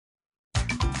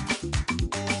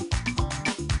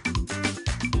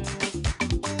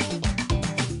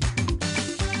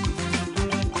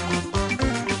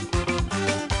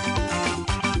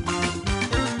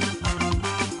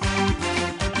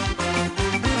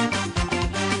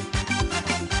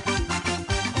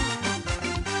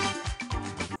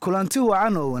kulanti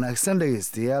wacan oo wanaagsan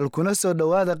dhegaystayaal kuna soo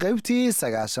dhowaada qaybtii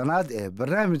 9aad ee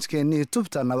barnaamijkeennii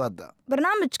tubta nabadda.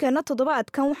 barnaamijkeena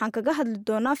toddobaadkan waxaan kaga hadli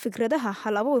doonaa fikradaha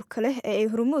hal abuurka leh ee ay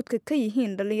hormuudka ka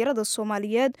yihiin dhallinyarada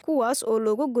Soomaaliyeed kuwaas oo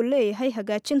looga gol leeyahay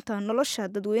hagaajinta nolosha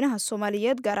dadweynaha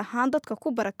Soomaaliyeed gaar ahaan dadka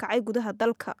ku barakacay gudaha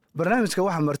dalka. barnaamijka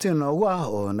waxaa marti noogu ah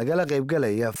oo nagala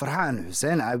qaybgalaya Farxaan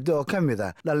Xuseen Cabdi oo ka mid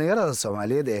ah dhallinyarada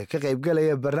Soomaaliyeed ee ka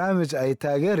qaybgalaya barnaamij ay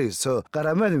taageerayso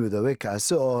qaramada midoobay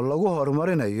kaasi oo lagu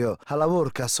horumarinayo hal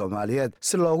abuurka Soomaaliyeed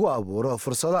si loogu abuuro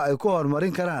fursado ay ku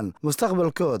horumarin karaan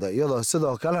mustaqbalkooda iyadoo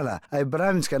sidoo kalena ay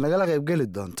barnaamijka nagala qaybgali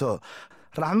doonto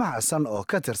Raxmo Xasan oo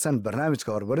ka tirsan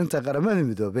barnaamijka horumarinta qaramada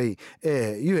midoobay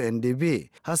ee UNDP.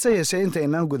 hase yeeshee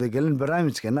intaynaan gudagelin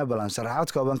barnaamijkeena balan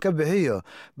sharaxaad kooban ka bixiyo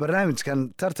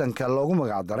barnaamijkan tartanka loogu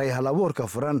magacdaray hal abuurka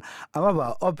furan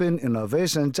amaba Open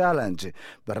Innovation Challenge.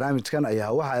 barnaamijkan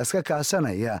ayaa waxaa iska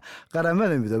kaashanaya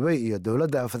qaramada midoobay iyo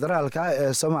dowladda federaalka ah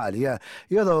ee Soomaaliya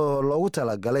iyadoo loogu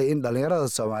talagalay in dhalinyarada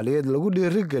Soomaaliyeed lagu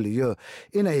dhiirigeliyo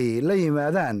inay la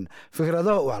yimaadaan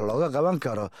fikrado wax looga qaban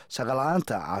karo shaqo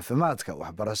la'aanta, caafimaadka,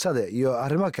 waxbarashada iyo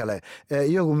arrimo kale ee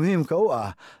iyagu muhiimka u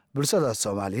ah bulshada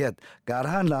Soomaaliyeed gaar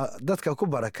ahaan dadka ku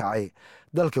barakacay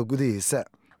dalka gudihiisa.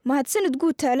 mahadsanid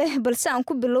guutaale balse aan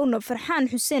ku bilowno Farxaan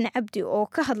Xuseen Cabdi oo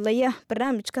ka hadlaya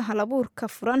barnaamijka hal abuurka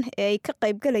furan ee ay ka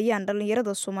qaybgalayaan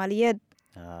dhallinyarada Soomaaliyeed.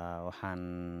 waxaan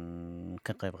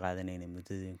ka qayb qaadanaynay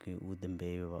muddooyinkii ugu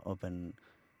dambeeyay Open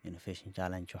Innovation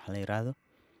Challenge waxa la yiraahdo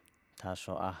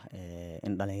taasoo ah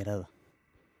in dhalinyarada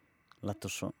la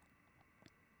tuso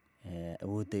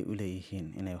awooday u leeyihiin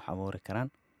inay wax abuuri karaan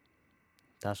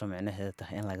taasoo macnaheedu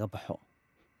tahay in laga baxo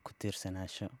ku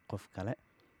tiirsanaasho qof kale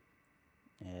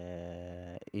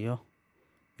iyo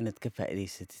inaad ka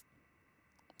faa'iidaysatid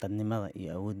dadnimada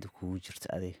iyo awoodda kugu jirta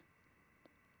adiga.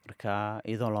 marka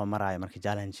iyadoo loo maraayo marka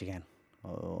challenge-gan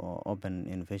oo Open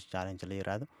Innovation Challenge la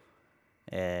yiraahdo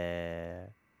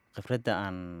khibradda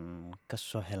aan ka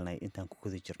soo helnay intaan ku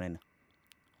guda jirnayna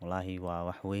wallaahi waa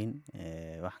wax weyn.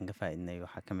 waxaan ka faa'iidnay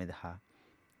waxaa ka mid ahaa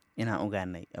inaan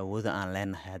ogaanay awoodda aan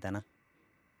leenahay haddana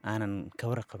aanan ka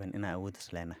warqabin inaan awooddaas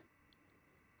leenahay.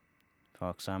 for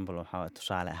example waxaa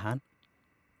tusaale ahaan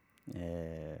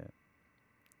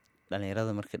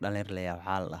dhalinyarada markii dhalinyar leeyahay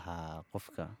waxaa la dhahaa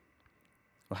qofka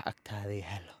wax agtaada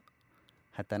yaalo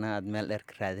haddana aad meel dheer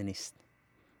ka raadinaysid.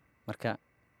 marka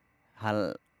hal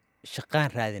shaqaan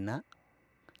raadinaa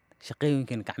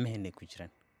shaqooyinkan gacmaheennay ku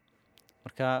jiraan.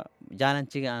 marka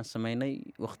challenge-ga aan sameynay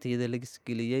waqtiyada la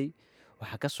geliyay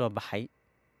waxa ka soo baxay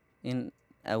in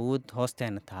awood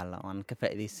hoosteena taala oo aan ka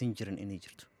faa'iideysan jirin inay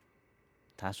jirto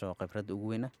taasoo khibrad ugu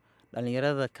weyn ah.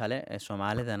 dhalinyarada kale ee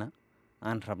Soomaalidana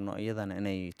aan rabno iyadana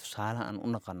inay tusaale aan u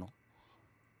naqano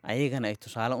ayagana ay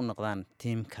tusaale u noqdaan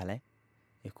team kale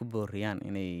ay ku booriyaan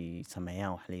inay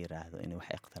sameeyaan wax la yiraahdo inay wax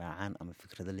ikhtiraacaan ama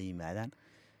fikrado la yimaadaan.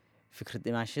 fikrad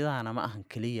imaanshadana ma ahan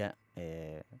kaliya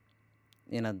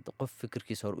inaad qof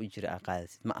fikirkiisa hor u jira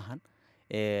qaadasid ma ahan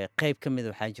qayb ka mid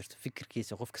waxaa jirto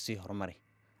fikirkiisa qofka sii horumari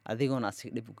adigoona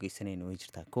asiga dhib u geysanayna way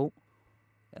jirtaa. kow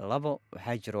labo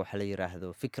waxaa jiro waxa la yiraahdo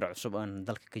fikir cusub aan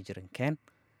dalka ka jirin keen.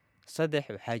 saddex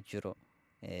waxaa jiro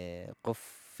qof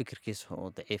fikirkiisa oo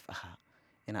daciif ahaa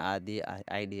in aad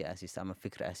idea asiis ama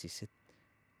fikir asiisid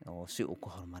oo si uu ku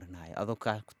horumarinayo adoo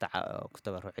ka ku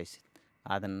tabarucaysid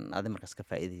aadan markaas ka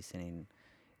faa'iideysanaynin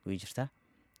way jirtaa.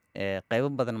 qaybo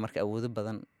badan marka awoodo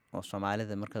badan oo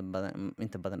Soomaalida marka badan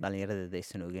inta badan dhalinyarada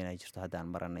aysan ogeynay jirto haddaan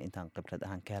maranay intaan khibrad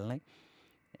ahaan ka helnay.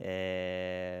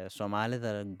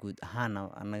 Soomaalida guud ahaan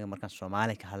annaga markaan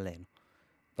Soomaali ka hadlayno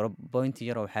point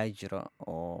yar waxaa jiro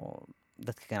oo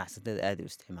dadka ganacsatada aad u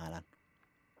isticmaalaan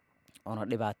oo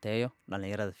dhibaateeyo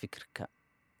dhalinyarada fikirka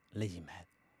la yimaado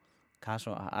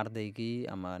kaasoo ah ardaygii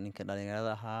ama ninka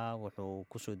dhalinyarada ahaa wuxuu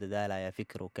ku soo dadaalayaa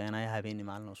fikir uu keenaya habeenii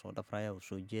maalin uu soo dhafraya uu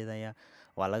soo jeedaya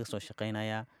waa laga soo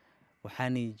shaqeynayaa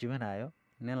waxaan jibanayo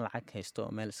nin lacag haysto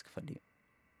oo meel iska fadhiyo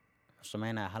wuxuu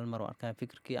sameynaya hal mar oo arkaa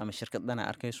fikirkii ama shirkadana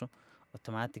arkayso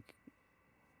automatic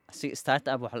si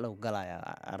startup wax lagu galaya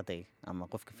arday ama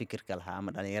qofka fikirka lahaa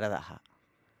ama dhalinyarada ahaa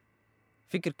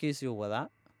fikirkiisa uu wadaa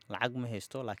lacag ma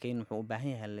haysto laakiin wuxuu u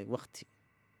baahan yahay waqti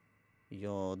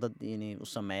iyo dad inay u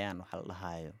sameeyaan waxa la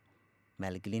dhahayo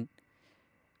maalgelin.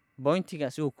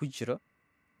 pointigaas uu ku jiro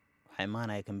waxay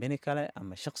maanay company kale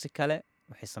ama shakhsi kale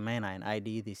waxay sameynayaan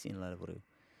ID-diisa in la wareego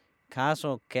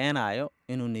kaasoo keenayo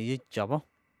inuu niyad jabo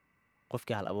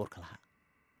qofkii hal abuurka lahaa.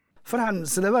 Farxan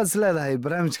sidabaad isleedahay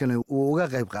barnaamijkan uu uga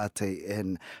qayb qaatay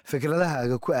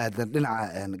fikradahaaga ku aadan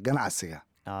dhinaca ganacsiga.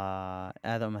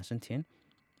 aad u mahadsantiin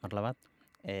mar labaad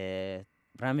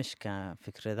barnaamijka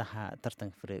fikradaha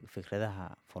tartanka fikradaha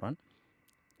furan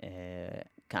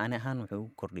kaan ahaan wuxuu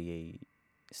kordhiyay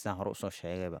sidaan hore u soo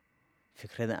sheegayba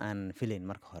fikrada aan filayn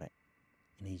marka hore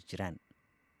inay jiraan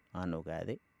aan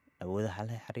ogaaday awoodaha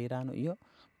la xiriiraano iyo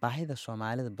baahida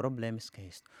Soomaalida problemska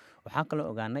haysto. Waxaan kaloo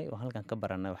ogaanay oo halkan ka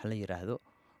baranay waxa la yiraahdo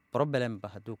problem ba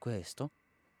hadduu ku haysto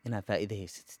inaad faa'iido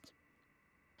haysatid.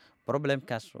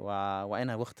 Problemkaas waa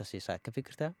inaad waqti siisaa ka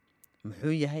fikirtaa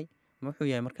muxuu yahay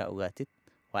markaa ogaatid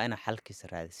waa inaad xalkiisa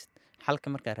raadisid. Xalka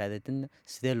markaa raadidna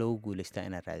sidee loogu guuleystaa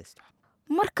inaad raadisid.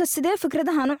 marka sidee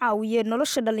fikradahan u caawiyeen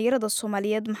nolosha dhalinyarada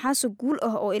Soomaaliyeed maxaase guul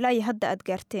ah oo ilaa iyo hadda aad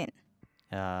gaarteen?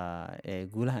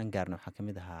 Guulaha aan gaarno waxaa ka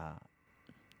mid ahaa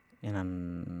inaan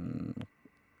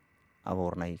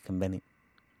abuurnay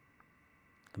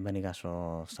kambanigaas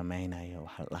oo sameynayo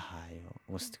waxa la dhahayo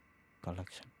waste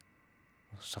collection,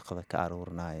 wasaqda ka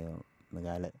aruurinayo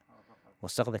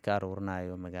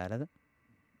magaalada.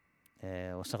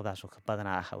 Wasaqdaas oo ka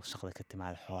badanaa ah wasaqda ka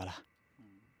timaada xoolaha,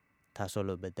 taasoo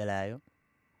loo bedelayo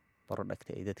product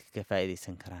ay dadka ka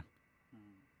faa'iideysan karaan.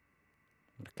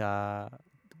 Marka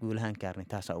guulahan gaarnay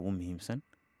taasaa ugu muhiimsan.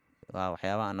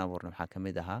 Waxyaabaha aan abuurnay waxaa ka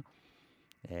mid ahaa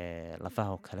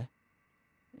lafaha oo kale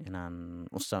inaan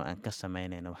ka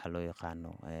sameynayno waxa loo yaqaano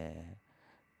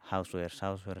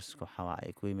housewares waxa waa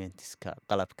equipmentska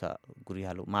qalabka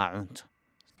guryaha maacunta.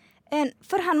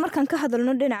 Farxan markaan ka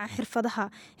hadalno dhinaca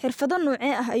xirfado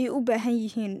noocee ah ay u baahan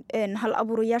yihiin hal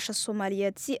abuurayaasha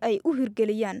Soomaaliyeed si ay u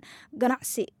hirgeliyaan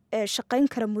ganacsi shaqayn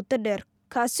kara muddo dheer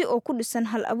kaasi oo ku dhisan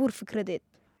hal abuur fikradeed.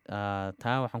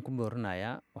 Taa waxaan ku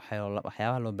boorinayaa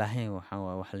waxyaabaha loo baahan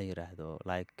yahay waxa la yiraahdo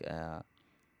like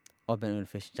open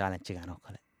innovation challenge oo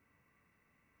kale.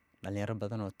 Dhalinyaro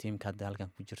badan oo teamka hadda halkan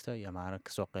ku jirta iyo maara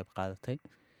ka soo qayb qaadatay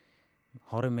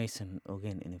hore maysan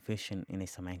ogeyn innovation inay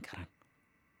sameyn karaan.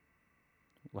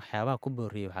 Waxyaabaha ku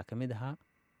booriyay waxaa ka mid ahaa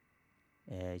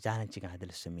challenge-ga hadda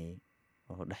la sameeyay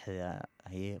oo dhexda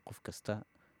ayay qof kasta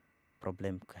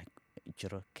problemka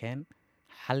jiro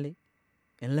xalli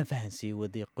in la fahansiiyo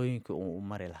wadiiqooyinka uu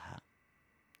mari lahaa.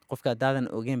 Qofka hadaadan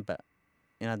ogeynba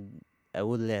inaad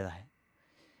awood leedahay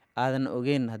aadan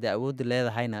ogeyn haddii awood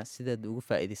leedahayna sidaad ugu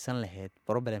faa'iideysan lahayd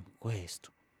problemka ku haysto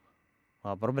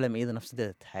waa problem iyada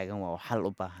nafsadeeda taagan waa xal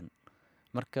u baahan.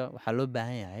 Marka waxaa loo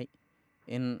baahan yahay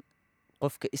in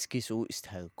qofka iskiisa uu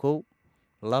istaago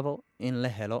 2 in la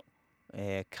helo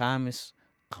kaamis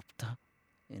qabta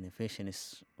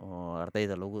innovations oo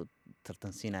ardayda lagu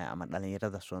tartansiinayo ama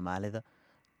dhalinyarada Soomaalida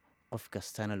qof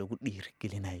kastana lagu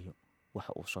dhiirigelinayo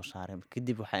waxa uu soo saaray.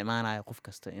 Kadib waxa imaanaya qof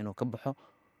kasta inuu ka baxo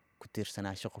ku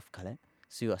tiirsanaansho qof kale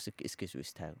si uu iskiisa u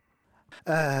istaago.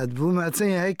 aad buu mahadsan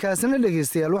yahay. kaasina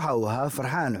dhegeystayaal waxa uu ahaa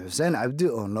Farxaan Xuseen Cabdi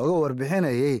oo nooga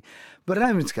warbixinayay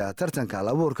barnaamijka tartanka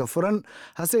hal-abuurka furan.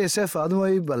 hase yeeshee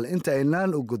Faadumoy bal inta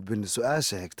aynaan u gudbin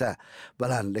su-aasha xigta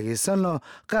bal aan dhegeysano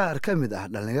qaar ka mid ah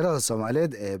dhalinyarada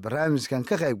Soomaaliyeed ee barnaamijkan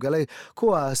ka qayb galay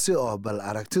kuwaasi oo bal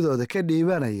aragtidooda ka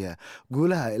dhiibanaya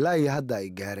guulaha ilaa iyo hadda ay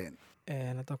gaareen.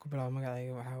 haddaan ku bilaabo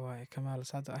magacayga waxaa waaye Kamaal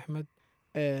Saado Axmed.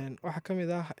 waxaa ka mid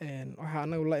ah waxaa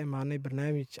anagu la imaanay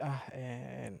barnaamij ah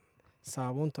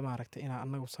saabuunta maaragtay inaan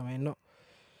anagu sameyno.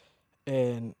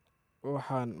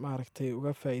 waxaan maaragtay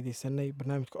uga faa'iideysanay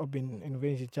barnaamijka Open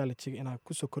Innovation Challenge inaan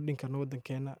kusoo kordhin karno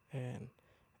wadankeena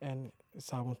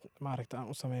saabuunta maaragtay aan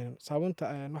u sameyno. Saabuunta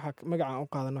waxaa magaca aan u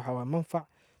qaadano waxaa waa Manfac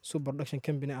Super Production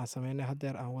Company aan sameynay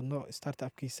haddeer aan wadno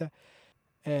startup-kiisa.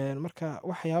 marka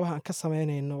waxyaabaha aan ka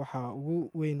sameynayno waxaa ugu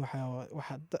weyn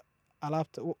waxa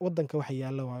alaabta wadanka waxa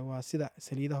yaalo waa sida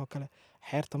saliidaha kale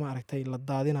xeerta maaragtay la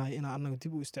daadinayo in anagu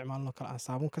dib u isticmaalno kale aan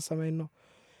saabuun ka sameyno.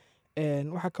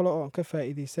 waxa kale oo aan ka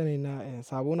faa'iideysanaynaa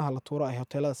saabuunaha la tuuro ay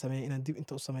hoteelada sameeyaan inaan dib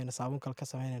inta u sameyno saabuun kale ka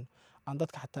sameynayno aan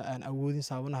dadka xataa aan awoodin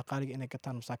saabuunaha qaaliga inay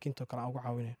gataan masaakiinta kale aan ugu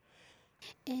caawinayo.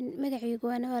 magacaygu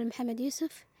waa Nawaal Maxamed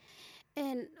Yuusuf.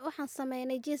 waxaan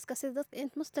sameynay jiiska sida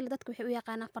dadka waxay u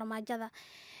yaqaanaan farmaajada.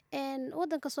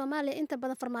 wadanka Soomaaliya inta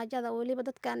badan farmaajada waliba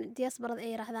dadkan diasporada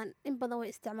ay yiraahdaan in badan way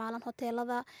isticmaalaan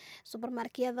hoteelada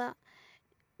supermarketyada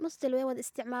mustil way wada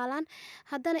isticmaalaan.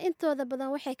 haddana intooda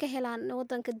badan waxay ka helaan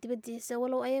wadanka dibadiisa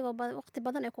walow ayagoo waqti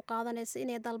badan ay ku qaadanayso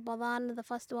inay dalbadaan the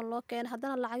first one loo keeno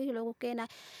haddana lacagihii loogu keenayo.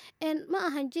 ma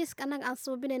ahan jiiska annaga aan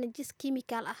suubinayna jiis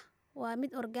chemical ah waa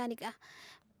mid organic ah.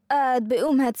 aad bay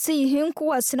u mahadsan yihiin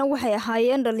kuwaasina waxay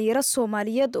ahaayeen dhalinyaro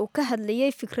Soomaaliyeed oo ka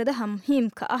hadlayay fikradaha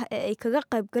muhiimka ah ee ay kaga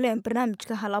qayb galeen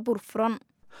barnaamijka hal-abuur furan.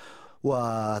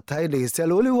 waa tahay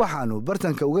dhegeystayaal weli waxaanu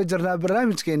bartanka uga jirnaa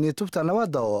barnaamijkeennii tubta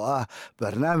nabadda oo ah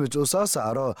barnaamij uu soo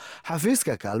saaro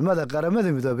xafiiska kaalmada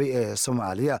qaramada midoobay ee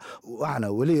Soomaaliya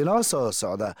waxaana weli inoo soo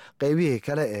socda qaybihii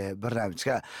kale ee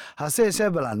barnaamijka. hase yeeshee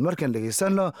bal aan markan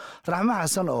dhegeysano Raxmo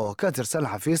Xasan oo ka tirsan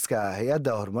xafiiska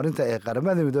hay-adda horumarinta ee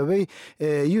qaramada midoobay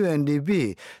ee UNDP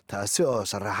taasi oo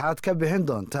sharaxaad ka bixin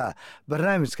doonta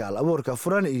barnaamijka hal-abuurka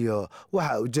furan iyo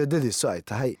waxa ujeedadiisu ay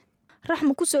tahay.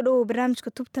 raxma kusoo dhawow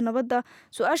barnaamijka tubta nabadda.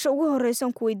 su-aasha ugu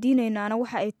horeysan ku weydiinaynaana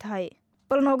waxa ay tahay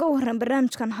bal nooga waran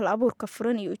barnaamijkan hal abuurka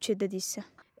furan iyo ujeedadiisa.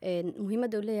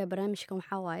 muhiimadda uu leeyahay barnaamijkan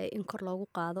waxaa waaye in kor loogu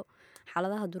qaado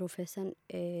xaaladaha duruufeysan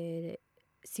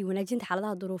sii wanaajinta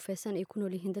xaaladaha duruufeysan ay ku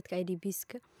nool yihiin dadka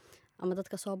IDPska ama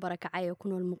dadka soo barakacay ee ku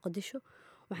nool Muqdisho.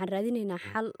 waxaan raadinaynaa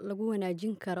xal lagu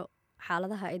wanaajin karo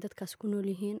xaaladaha ay dadkaas ku nool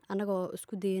yihiin anagoo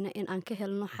isku dayana in aan ka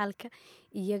helno xalka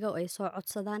iyaga oo ay soo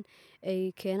codsadaan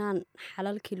ay keenaan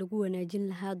xalalkii lagu wanaajin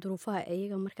lahaa duruufaha ay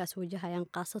iyaga markaas wajahayaan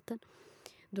qaasatan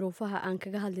duruufaha aan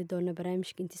kaga hadli doono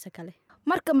barnaamijka intiisa kale.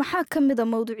 marka maxaa ka mid a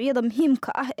mawduucyada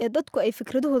muhiimka ah ee dadku ay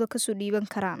fikradahooda kasoo dhiiban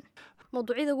karaan?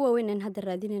 mawduucyada ugu waaweyn aan hadda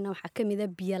raadinayna waxaa ka mid a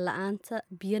biyo la-aanta,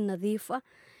 biyo nadiif ah,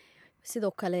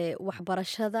 sidoo kale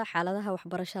waxbarashada, xaaladaha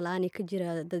waxbarasho la-aan ee ka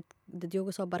jira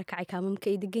dadyooga soo barakacay kaamamka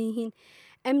ay degan yihiin,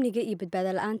 amniga iyo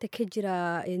badbaado la-aanta ka jira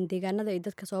deegaanada ay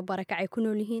dadka soo barakacay ku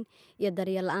nool yihiin, iyo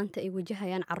daryeel la-aanta ay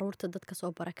wajahayaan caruurta dadka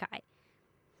soo barakacay.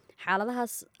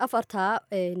 xaaladahaas afartaa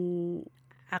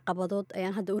caqabadood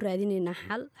ayaan hadda u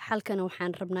raadinaynaa xalkana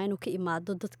waxaan rabnaa inuu ka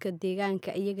imaado dadka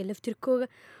deegaanka iyaga laftirkooga.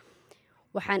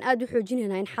 waxaan aada u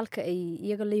xoojinaynaa in xalka ay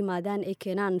iyaga la yimaadaan ay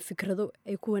keenaan fikrado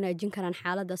ay ku wanaajin karaan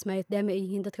xaaladaas maadaama ay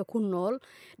yihiin dadka ku nool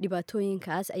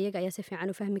dhibaatooyinkaas iyaga ayaa si fiican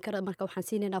u fahmi kara. marka waxaan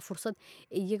siinaynaa fursad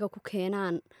ay iyaga ku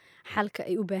keenaan xalka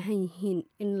ay u baahan yihiin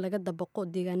in laga dabaqo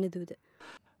deegaanadooda.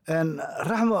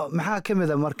 raxmo, maxaa ka mid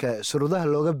a marka shuruudaha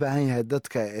looga baahan yahay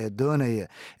dadka ee doonaya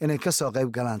inay kasoo qayb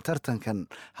galaan tartankan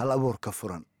hal abuurka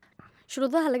furan?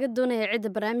 shuruudaha laga doonaya cidda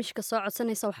barnaamijka soo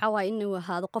codsanaysa waxaa waaye inuu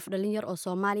ahaado qof dhalinyar oo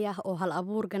Soomaali ah oo hal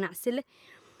abuur ganacsi leh,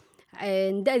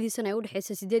 da-diisana ay u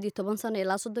dhexeysa 18 sano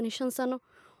ilaa 35 sano.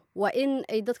 waa in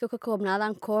ay dadka ka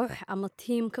koobnaadaan koox ama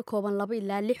tiim ka kooban 2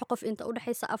 ilaa 6 qof inta u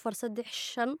dhexeysa 4 3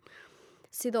 5.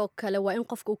 sidoo kale waa in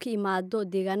qofka uu ka imaado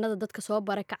deegaanada dadka soo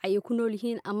barakacay ay ku nool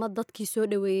yihiin ama dadkii soo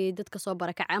dhaweeyey dadka soo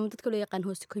barakacay ama dadka loo yaqaan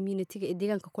host community-ga ee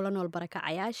deegaanka kula nool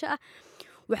barakacayaasha ah.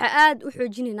 waxaa aada u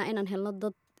xoojinaynaa inaan helno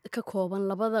dad ka kooban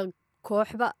labada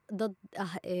kooxba, dad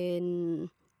ah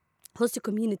host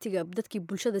community-ga dadkii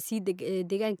bulshada sii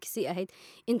deegaankisii ahayd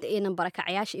inta aynan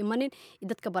barakacayaasha imanin iyo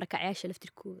dadka barakacayaasha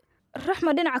laftirkooda.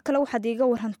 raxma, dhinaca kale waxaad iiga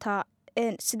warantaa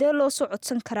sidee loo soo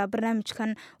codsan karaa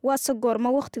barnaamijkan? waase goorma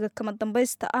waqtiga kama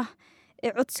dambaysta ah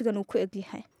ee codsigan uu ku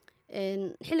egyahay?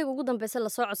 xilliga ugu dambeysa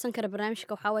lasoo codsan kara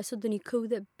barnaamijka waxaa waaye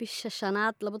 31 bisha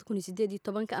 5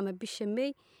 2018 ama bisha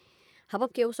May.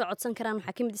 hababkii ay usoo codsan karaan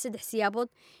waxaa ka mid 3 siyaabood: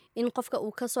 in qofka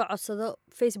uu ka soo codsado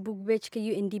Facebook page-ka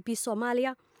UNDP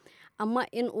Soomaaliya, ama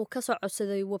in uu ka soo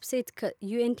codsado website-ka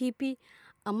UNDP,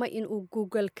 ama in uu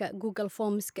Google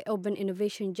Forms-ka Open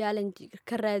Innovation Challenge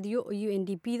ka raadiyo oo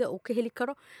UNDP-da uu ka heli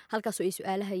karo halkaasoo ay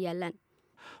su-aalaha yaalaan.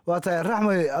 waa tahay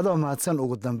raxmay, adoo mahadsan.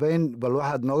 ugu dambeyn bal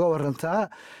waxaad nooga warantaa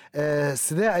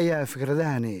sidee ayaa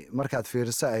fikradahani markaad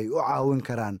fiiriso ay u caawin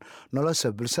karaan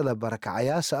nolosha bulshada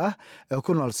barakacayaasha ah ee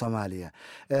ku nool Soomaaliya?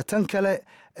 tan kale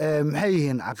maxay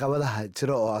yihiin caqabadaha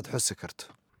jira oo aad xusi karto?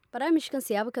 barnaamijkan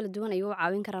siyaabo kala duwan ayuu u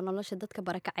caawin karaa nolosha dadka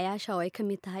barakacayaasha oo ay ka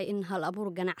mid tahay in hal abuur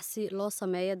ganacsi loo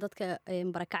sameeyo dadka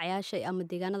barakacayaasha ama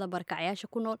deegaanada barakacayaasha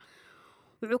ku nool.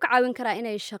 wuxuu ka caawin karaa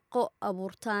inay shaqo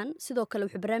abuurtaan. sidoo kale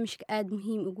wuxuu barnaamijka aada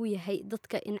muhiim ugu yahay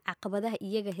dadka in caqabadaha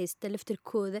iyaga haysta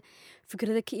laftirkooda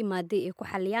fikrado ka imaaday ay ku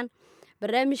xaliyaan.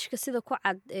 barnaamijka sida ku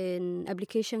cad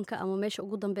applicationka ama meesha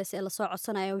ugu dambeysa ee lasoo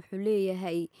codsanaya wuxuu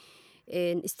leeyahay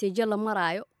stageyo la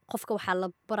maraayo. qofka waxaa la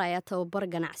barayaa tababar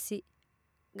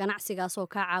ganacsigaasoo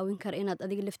kaa caawin kara inaad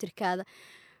adiga laftirkaada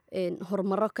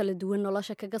horumaro kala duwan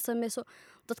nolosha kaga sameyso.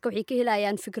 dadka waxay ka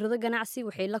helayaan fikrado ganacsi,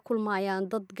 waxay la kulmayaan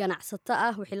dad ganacsato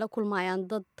ah, waxay la kulmayaan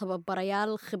dad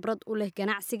tababarayaal khibrad u leh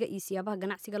ganacsiga iyo siyaabaha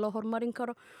ganacsiga loo horumarin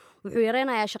karo. wuxuu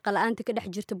yareynayaa shaqo la-aanta ka dhex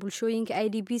jirta bulshooyinka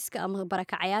IDPska ama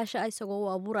barakacayaasha isagoo u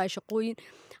abuuraya shaqooyin.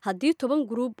 haddii 10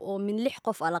 group oo min 6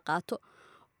 qof la qaato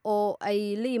oo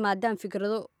ay la yimaadaan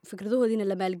fikradahoodiina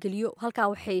la maalgeliyo, halkaa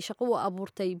waxay shaqo u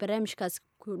abuurtay barnaamijkaas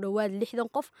ku dhowaad 60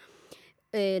 qof.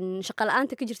 shaqo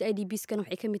la-aanta ka jirta IDPskana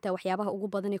waxay ka mid tahay waxyaabaha ugu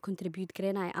badan ee contribute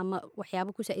gareynaya ama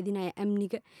waxyaaba ku saaidinaya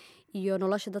amniga iyo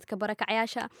nolosha dadka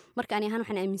barakacayaasha. marka ani ahaan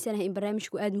waxaan aaminsanahay in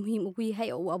barnaamijku aada muhiim ugu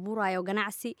yahay oo uu abuurayo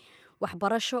ganacsi,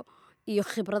 waxbarasho iyo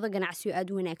khibrado ganacsi oo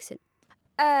aada u wanaagsan.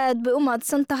 aad bay u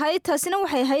mahadsan tahay. taasina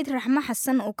waxay ahayd raxmo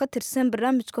xasan oo ka tirsan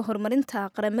barnaamijka horumarinta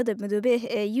qaramada midoobey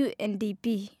ee UNDP.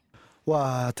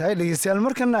 waa tahay dhegeystayaal,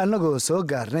 markana annagoo soo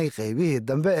gaarnay qaybihii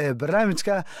dambe ee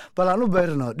barnaamijka, bal aan u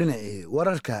beyrno dhinacii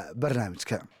wararka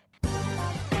barnaamijka.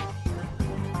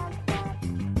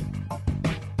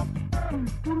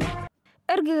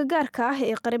 ergeyga gaarka ah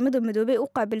ee qaramada midoobey u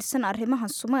qaabilsan arrimaha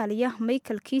Soomaaliya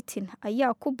Michael Keating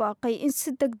ayaa ku baaqay in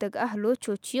si degdeg ah loo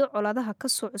joojiyo colaadaha ka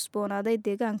soo cusboonaaday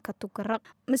deegaanka Tukaraq.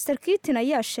 Mr. Keating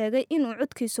ayaa sheegay inuu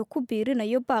codkiisa ku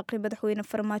biirinayo baaqi madaxweyne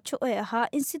Farmaajo ee ahaa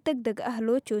in si degdeg ah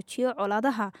loo joojiyo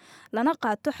colaadaha lana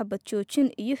qaato xabad joojin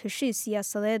iyo heshiis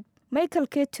siyaasadeed. Michael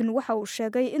Keating waxa uu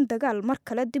sheegay in dagaal mar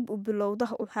kale dib u bilowda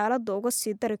uu xaaladda uga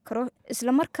sii dari karo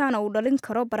isla markaana uu dhalin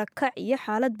karo barakac iyo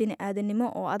xaalad bini'aadanimo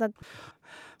oo adag.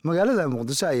 magaalada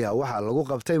muqdisho ayaa waxaa lagu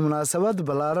qabtay munaasabad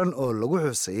ballaaran oo lagu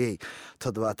xuseeyey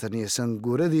 75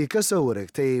 guuradii ka soo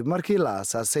wareegtay markii la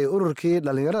aasaasay ururkii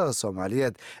dhalinyarada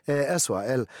Soomaaliyeed ee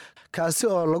SYL kaasi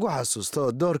oo lagu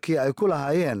xasuusto doorkii ay ku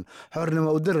lahaayeen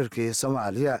xornimo u dirarkii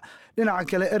Soomaaliya. dhinaca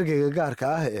kale ergeyga gaarka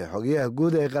ah ee xogayaha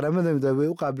guud ee qaramada midoobay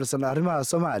u qaabilsan arrimaha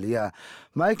Soomaaliya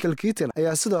Michael Keating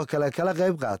ayaa sidoo kale kala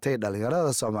qayb qaatay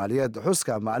dhalinyarada Soomaaliyeed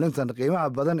xuska maalintan qiimaha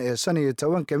badan ee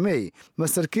 15 May.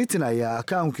 Mr. Keating ayaa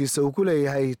akaunkiisa uu ku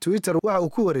leeyahay Twitter waxa uu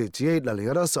ku wareejiyay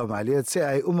dhalinyarada Soomaaliyeed si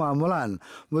ay u maamulaan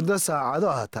muddo saacado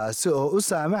ah taasi oo u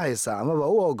saamaxaysa amaba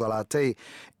u ogolaatay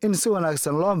in si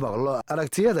wanaagsan loo maqlo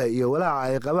aragtiyada iyo walaaca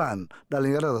ay qabaan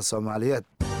dhalinyarada Soomaaliyeed.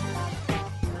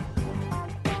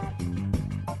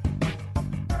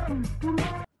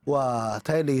 waa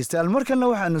tahay dhegeystayaal markana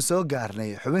waxaanu soo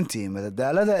gaarnay xubintii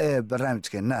madadaalada ee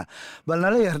barnaamijkeena bal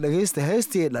nala yar dhegeysta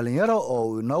heestii dhalinyaro oo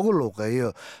uu inoogu luuqeeyo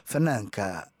fanaanka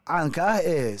caanka ah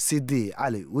ee Sidi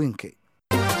Cali Winke.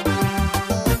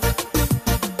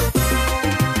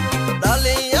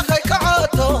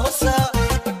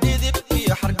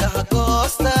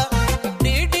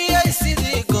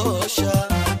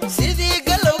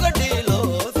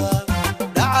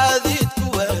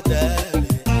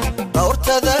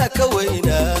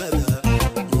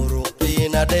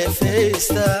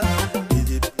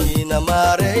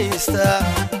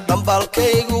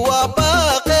 dambalkaygu waa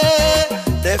baaqe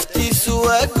deftiisu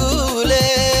waa guule.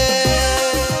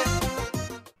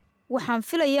 waxaan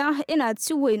filayaa inaad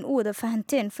si weyn u wada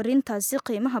fahanteen fariintaasi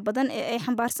qiimaha badan ee ay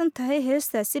xambaarsan tahay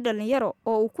heestaasi dhalinyaro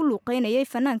oo uu ku luuqeynayay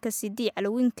fanaanka Sidi Cali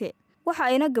Winke. waxa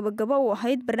ayna gabagaba u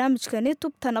ahayd barnaamijkani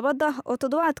Tubta Nabadda oo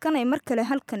toddobaadkan ay mar kale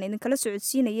halkan idinkala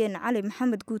socodsiinayeen Cali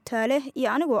Maxamed Guutaale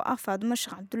iyo anigoo ah Faadimo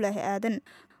Sheekh Cabdullaahi Aadan.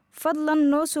 fadlan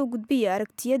noo soo gudbiya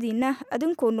aragtiyadiina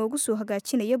adinkoo noogu soo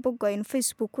hagaajinaya bogga aynu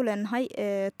Facebook ku leenahay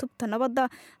ee Tubta Nabadda.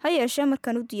 ha yeeshee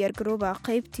markaan u diyaar garooba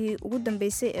qaybtii ugu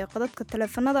dambeysay ee qadadka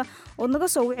taleefanada ood naga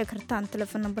soo wici kartaan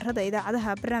taleefan nambarada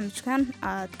idaacadaha barnaamijkan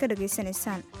aad ka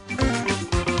dhageysanaysaan.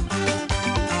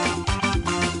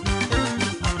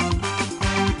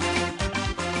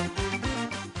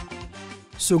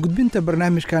 soo gudbinta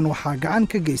barnaamijkan waxaa gacan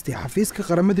ka geystay xafiiska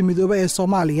qaramada midoobay ee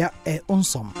Soomaaliya ee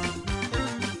UNSOM.